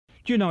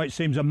Do you know, it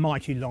seems a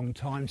mighty long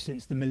time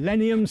since the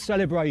Millennium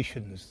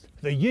celebrations,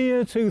 the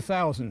year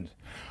 2000.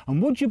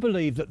 And would you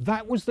believe that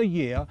that was the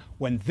year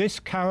when this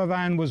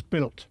caravan was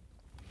built?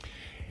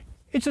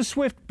 It's a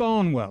Swift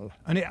Barnwell,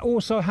 and it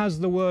also has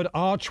the word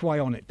archway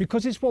on it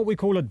because it's what we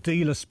call a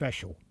dealer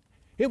special.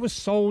 It was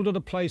sold at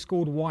a place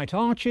called White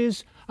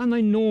Arches, and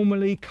they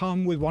normally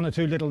come with one or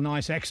two little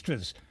nice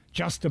extras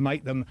just to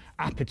make them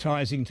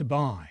appetising to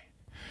buy.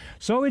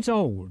 So it's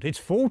old, it's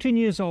 14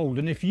 years old,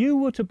 and if you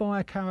were to buy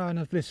a caravan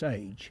of this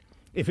age,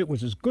 if it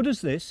was as good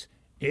as this,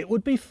 it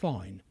would be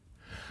fine.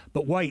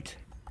 But wait,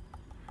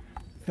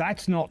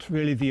 that's not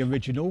really the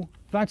original,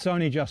 that's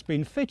only just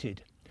been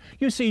fitted.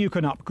 You see, you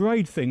can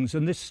upgrade things,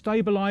 and this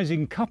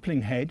stabilising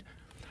coupling head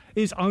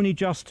is only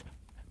just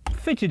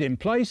fitted in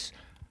place,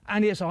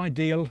 and it's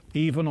ideal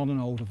even on an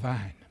older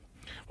van.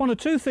 One or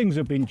two things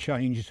have been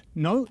changed.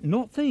 No,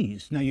 not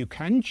these. Now you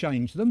can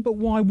change them, but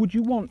why would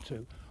you want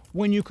to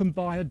when you can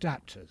buy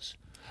adapters?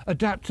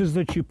 Adapters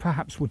that you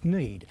perhaps would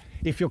need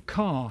if your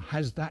car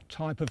has that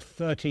type of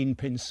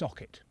 13-pin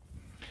socket.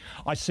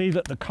 I see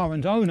that the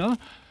current owner,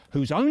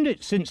 who's owned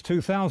it since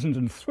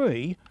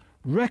 2003,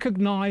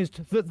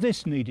 recognised that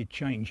this needed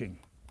changing.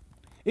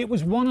 It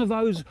was one of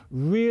those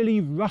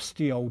really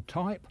rusty old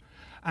type,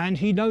 and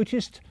he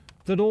noticed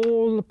that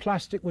all the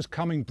plastic was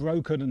coming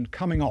broken and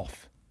coming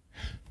off.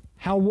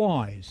 How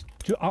wise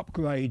to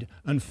upgrade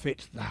and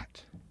fit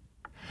that.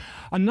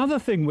 Another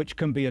thing which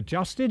can be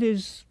adjusted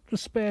is the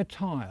spare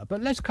tyre,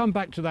 but let's come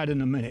back to that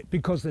in a minute,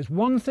 because there's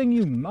one thing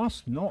you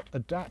must not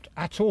adapt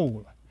at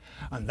all,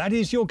 and that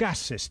is your gas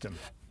system.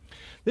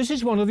 This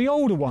is one of the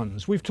older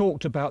ones. We've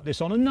talked about this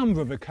on a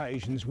number of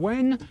occasions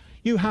when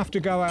you have to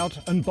go out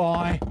and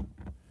buy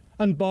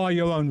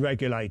your own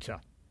regulator.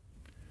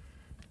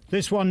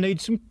 This one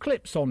needs some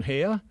clips on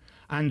here,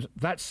 and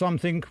that's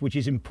something which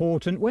is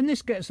important when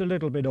this gets a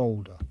little bit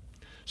older.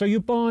 So you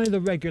buy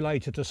the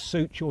regulator to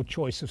suit your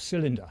choice of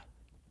cylinder.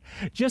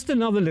 Just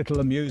another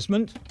little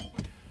amusement.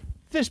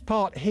 This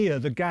part here,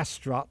 the gas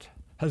strut,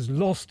 has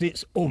lost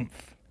its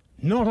oomph.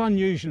 Not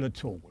unusual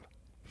at all.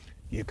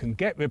 You can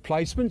get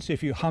replacements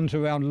if you hunt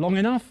around long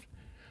enough,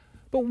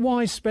 but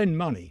why spend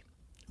money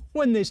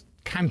when this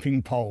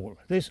camping pole,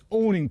 this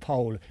awning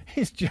pole,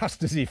 is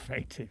just as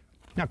effective?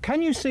 Now,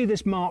 can you see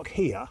this mark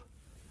here?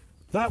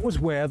 That was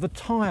where the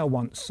tyre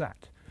once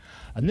sat.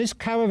 And this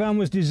caravan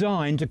was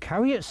designed to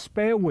carry its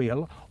spare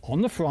wheel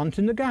on the front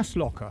in the gas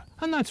locker.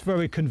 And that's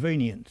very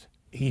convenient,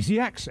 easy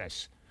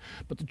access.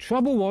 But the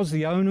trouble was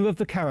the owner of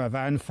the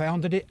caravan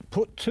found that it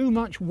put too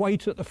much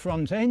weight at the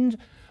front end,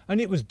 and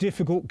it was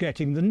difficult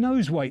getting the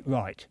nose weight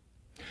right.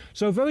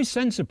 So very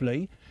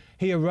sensibly,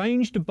 he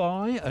arranged to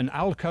buy an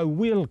Alco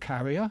wheel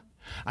carrier,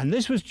 and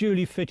this was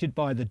duly fitted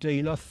by the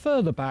dealer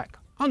further back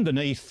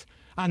underneath,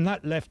 and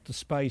that left the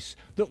space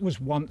that was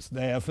once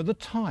there for the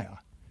tyre.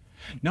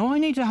 Now I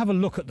need to have a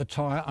look at the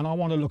tyre, and I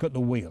want to look at the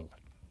wheel.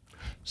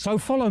 So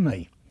follow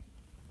me.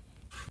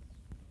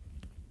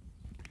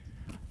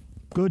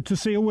 Good to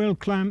see a wheel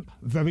clamp,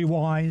 very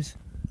wise.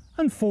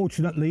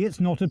 Unfortunately, it's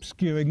not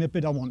obscuring the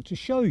bit I want to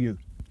show you.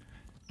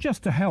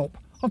 Just to help,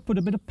 I've put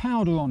a bit of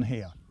powder on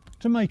here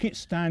to make it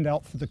stand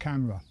out for the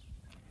camera.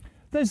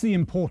 There's the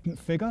important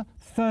figure,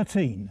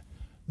 13.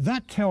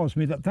 That tells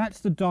me that that's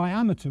the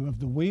diameter of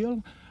the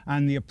wheel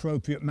and the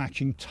appropriate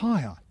matching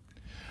tyre.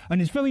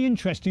 And it's very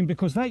interesting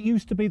because that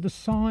used to be the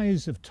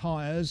size of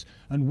tyres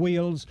and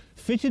wheels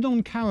fitted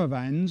on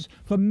caravans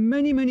for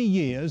many, many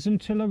years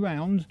until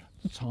around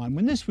the time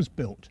when this was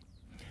built.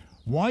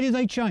 Why did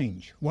they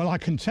change? Well, I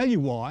can tell you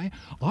why.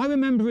 I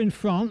remember in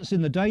France,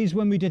 in the days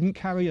when we didn't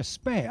carry a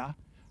spare,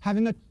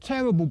 having a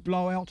terrible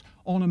blowout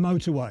on a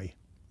motorway.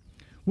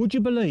 Would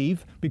you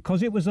believe,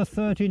 because it was a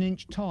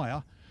 13-inch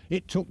tyre,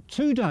 it took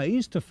 2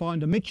 days to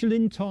find a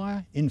Michelin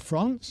tyre in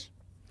France,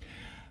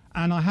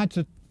 and I had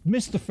to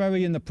miss the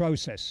ferry in the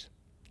process.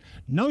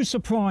 No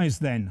surprise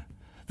then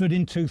that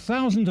in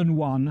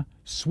 2001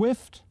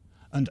 Swift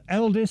and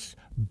Eldis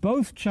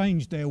both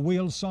changed their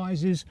wheel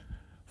sizes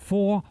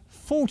for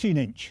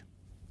 14-inch.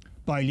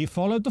 Bailey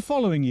followed the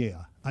following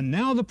year, and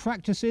now the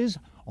practice is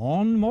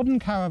on modern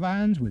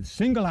caravans with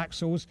single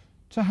axles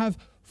to have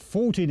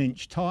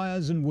 14-inch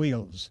tyres and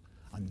wheels,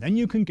 and then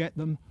you can get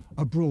them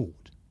abroad.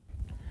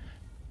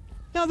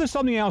 Now there's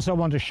something else I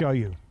want to show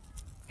you.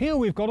 Here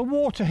we've got a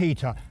water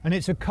heater, and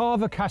it's a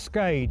Carver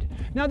Cascade.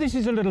 Now this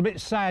is a little bit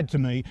sad to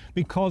me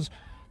because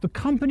the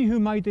company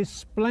who made this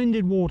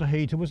splendid water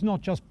heater was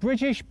not just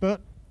British, but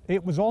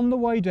it was on the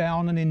way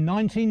down, and in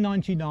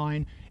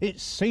 1999 it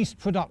ceased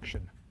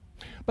production.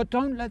 But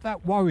don't let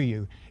that worry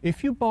you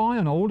if you buy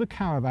an older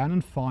caravan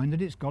and find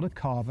that it's got a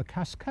Carver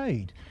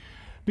Cascade,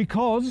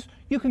 because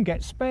you can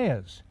get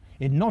spares.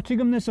 In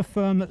Nottingham there's a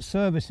firm that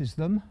services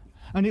them,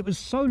 and it was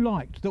so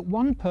liked that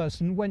one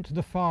person went to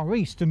the Far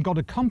East and got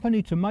a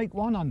company to make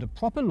one under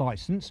proper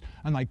licence,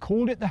 and they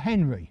called it the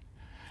Henry.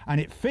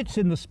 And it fits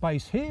in the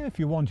space here if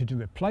you wanted to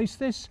replace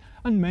this,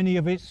 and many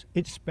of its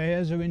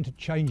spares are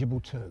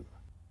interchangeable too.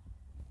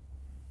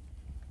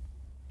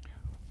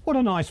 What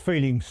a nice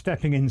feeling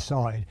stepping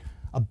inside.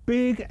 A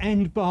big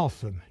end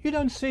bathroom. You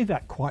don't see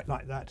that quite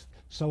like that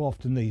so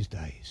often these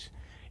days.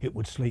 It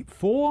would sleep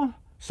 4,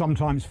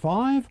 sometimes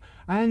 5,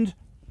 and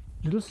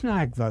little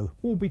snag though.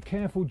 Oh, be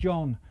careful,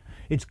 John.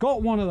 It's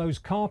got one of those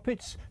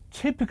carpets,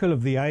 typical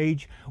of the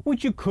age,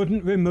 which you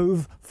couldn't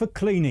remove for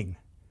cleaning.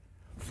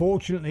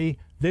 Fortunately,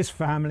 this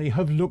family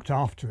have looked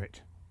after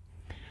it.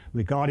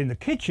 Regarding the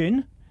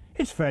kitchen,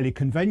 it's fairly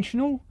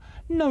conventional.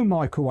 No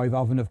microwave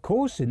oven, of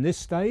course, in this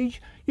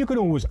stage. You can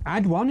always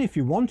add one if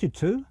you wanted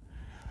to.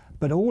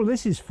 But all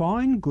this is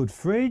fine, good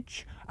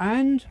fridge,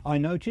 and, I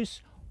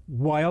notice,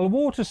 whale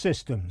water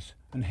systems.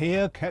 And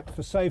here, kept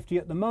for safety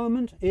at the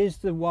moment, is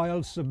the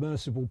whale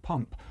submersible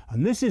pump.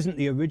 And this isn't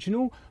the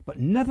original, but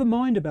never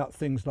mind about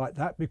things like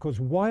that,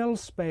 because whale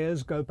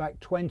spares go back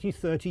 20,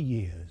 30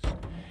 years.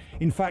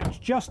 In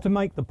fact, just to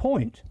make the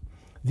point,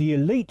 the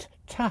Elite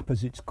Tap,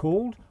 as it's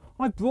called,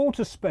 I brought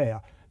a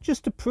spare,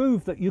 just to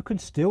prove that you can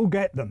still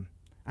get them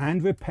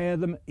and repair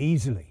them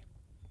easily.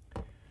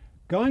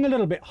 Going a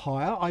little bit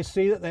higher, I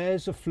see that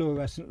there's a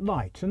fluorescent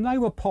light, and they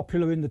were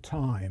popular in the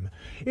time.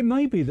 It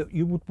may be that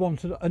you would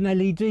want an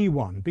LED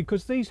one,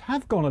 because these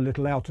have gone a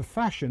little out of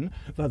fashion,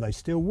 though they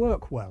still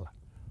work well.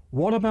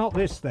 What about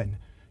this then?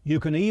 You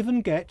can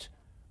even get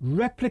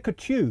replica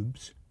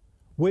tubes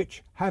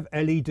which have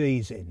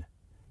LEDs in.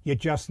 You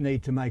just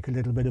need to make a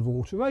little bit of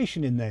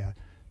alteration in there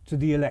to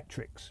the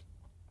electrics.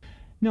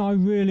 Now, I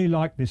really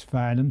like this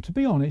fan, and to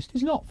be honest,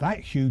 it's not that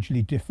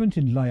hugely different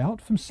in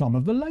layout from some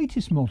of the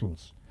latest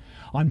models.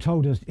 I'm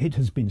told it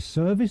has been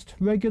serviced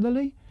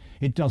regularly,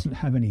 it doesn't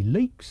have any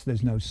leaks,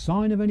 there's no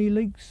sign of any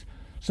leaks,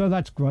 so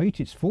that's great.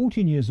 It's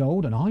 14 years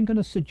old, and I'm going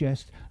to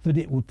suggest that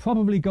it will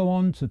probably go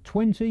on to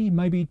 20,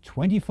 maybe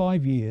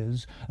 25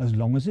 years, as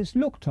long as it's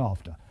looked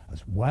after,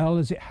 as well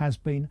as it has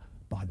been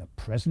by the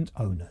present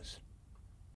owners.